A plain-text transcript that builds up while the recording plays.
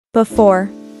Before.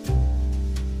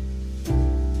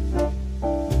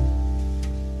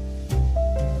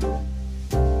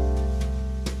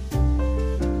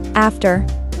 After.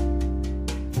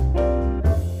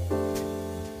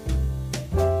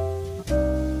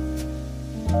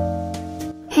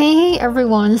 Hey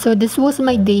everyone, so this was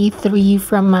my day 3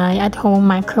 from my at-home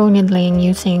microneedling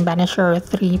using Banish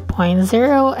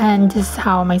 3.0, and this is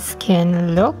how my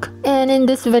skin look. And in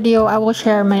this video, I will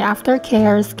share my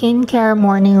aftercare skincare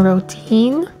morning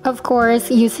routine. Of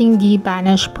course, using the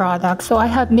Banish products. So I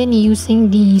have been using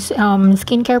these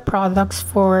skincare products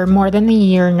for more than a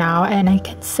year now, and I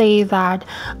can say that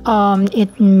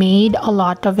it made a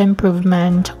lot of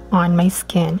improvement on my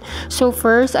skin. So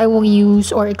first, I will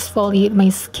use or exfoliate my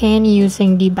skin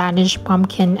using the Banish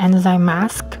Pumpkin Enzyme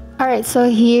Mask. Alright, so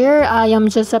here I am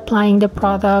just applying the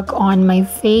product on my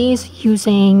face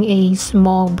using a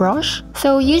small brush.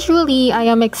 So usually I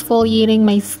am exfoliating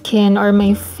my skin or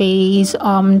my face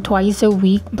twice a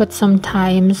week, but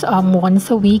sometimes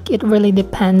once a week. It really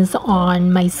depends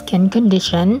on my skin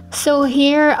condition. So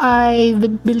here I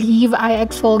believe I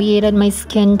exfoliated my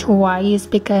skin twice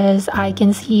because I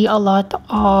can see a lot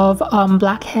of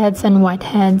blackheads and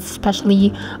whiteheads,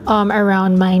 especially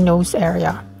around my nose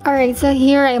area. Alright, so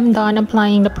here I am done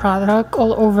applying the product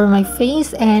all over my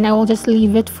face, and I will just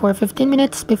leave it for 15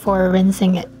 minutes before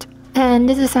rinsing it. And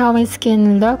this is how my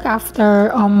skin look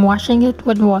after washing it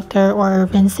with water or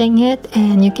rinsing it,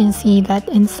 and you can see that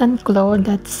instant glow.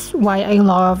 That's why I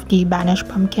love the Banish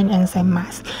Pumpkin Enzyme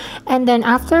Mask. And then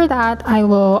after that, I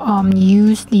will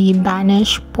use the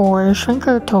Banish Pore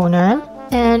Shrinker Toner.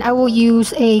 And I will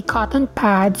use a cotton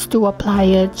pads to apply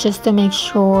it just to make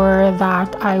sure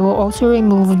that I will also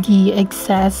remove the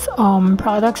excess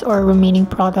products or remaining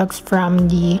products from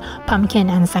the pumpkin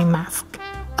enzyme mask.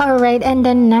 Alright, and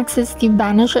then next is the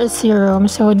Banish Serum.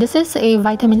 So this is a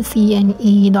vitamin C and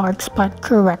E dark spot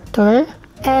corrector.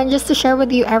 And just to share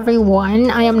with you everyone,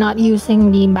 I am not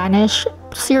using the Banish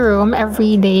serum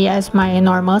every day as my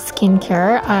normal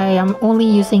skincare. I am only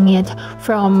using it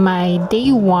from my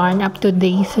day 1 up to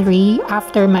day 3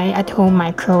 after my at-home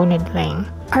microneedling.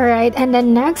 Alright, and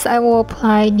then next I will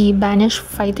apply the Banish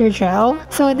Fighter Gel.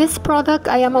 So this product,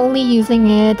 I am only using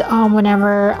it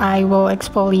whenever I will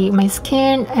exfoliate my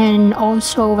skin, and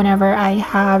also whenever I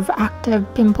have active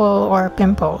pimple or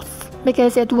pimples,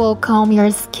 because it will calm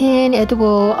your skin. It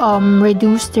will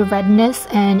reduce the redness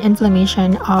and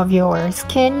inflammation of your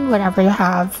skin whenever you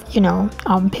have,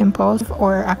 pimples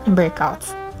or acne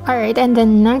breakouts. Alright, and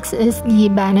then next is the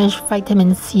Banish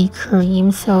Vitamin C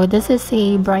Cream. So this is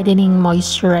a brightening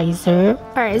moisturizer.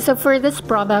 Alright, so for this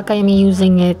product, I'm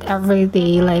using it every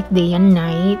day, like day and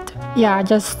night. Yeah,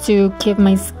 just to keep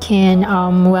my skin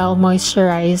well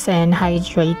moisturized and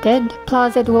hydrated.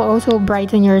 Plus, it will also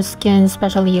brighten your skin,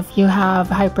 especially if you have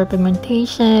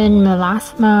hyperpigmentation,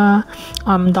 melasma,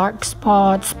 dark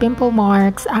spots, pimple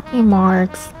marks, acne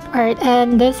marks. Alright,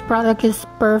 and this product is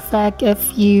perfect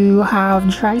if you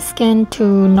have dry skin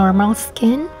to normal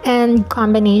skin and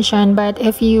combination. But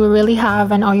if you really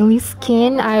have an oily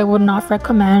skin, I would not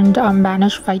recommend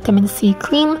Banish Vitamin C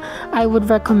Cream. I would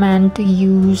recommend to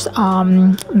use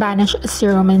Banish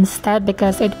Serum instead,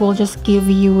 because it will just give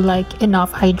you like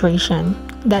enough hydration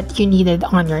that you needed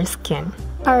on your skin.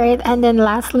 Alright, and then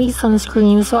lastly,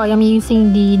 sunscreen. So I am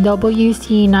using the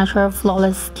WC Natural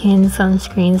Flawless Skin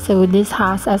Sunscreen. So this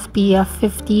has SPF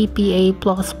 50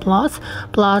 PA++,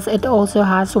 plus it also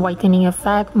has whitening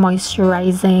effect,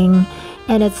 moisturizing,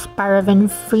 and it's paraben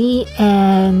free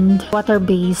and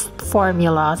water-based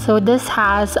formula. So this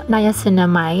has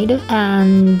niacinamide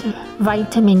and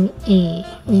vitamin E,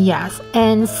 yes,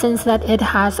 and since that it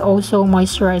has also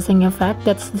moisturizing effect,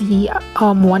 that's the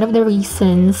one of the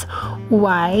reasons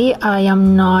why I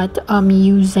am not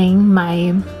using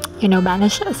my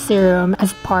Banish serum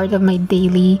as part of my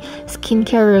daily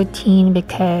skincare routine,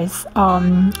 because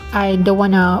I don't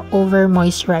want to over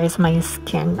moisturize my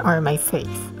skin or my face.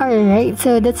 Alright,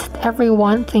 so that's it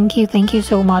everyone. Thank you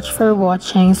so much for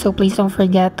watching. So please don't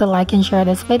forget to like and share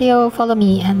this video, follow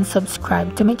me, and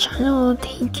subscribe to my channel.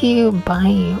 Thank you,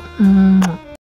 bye.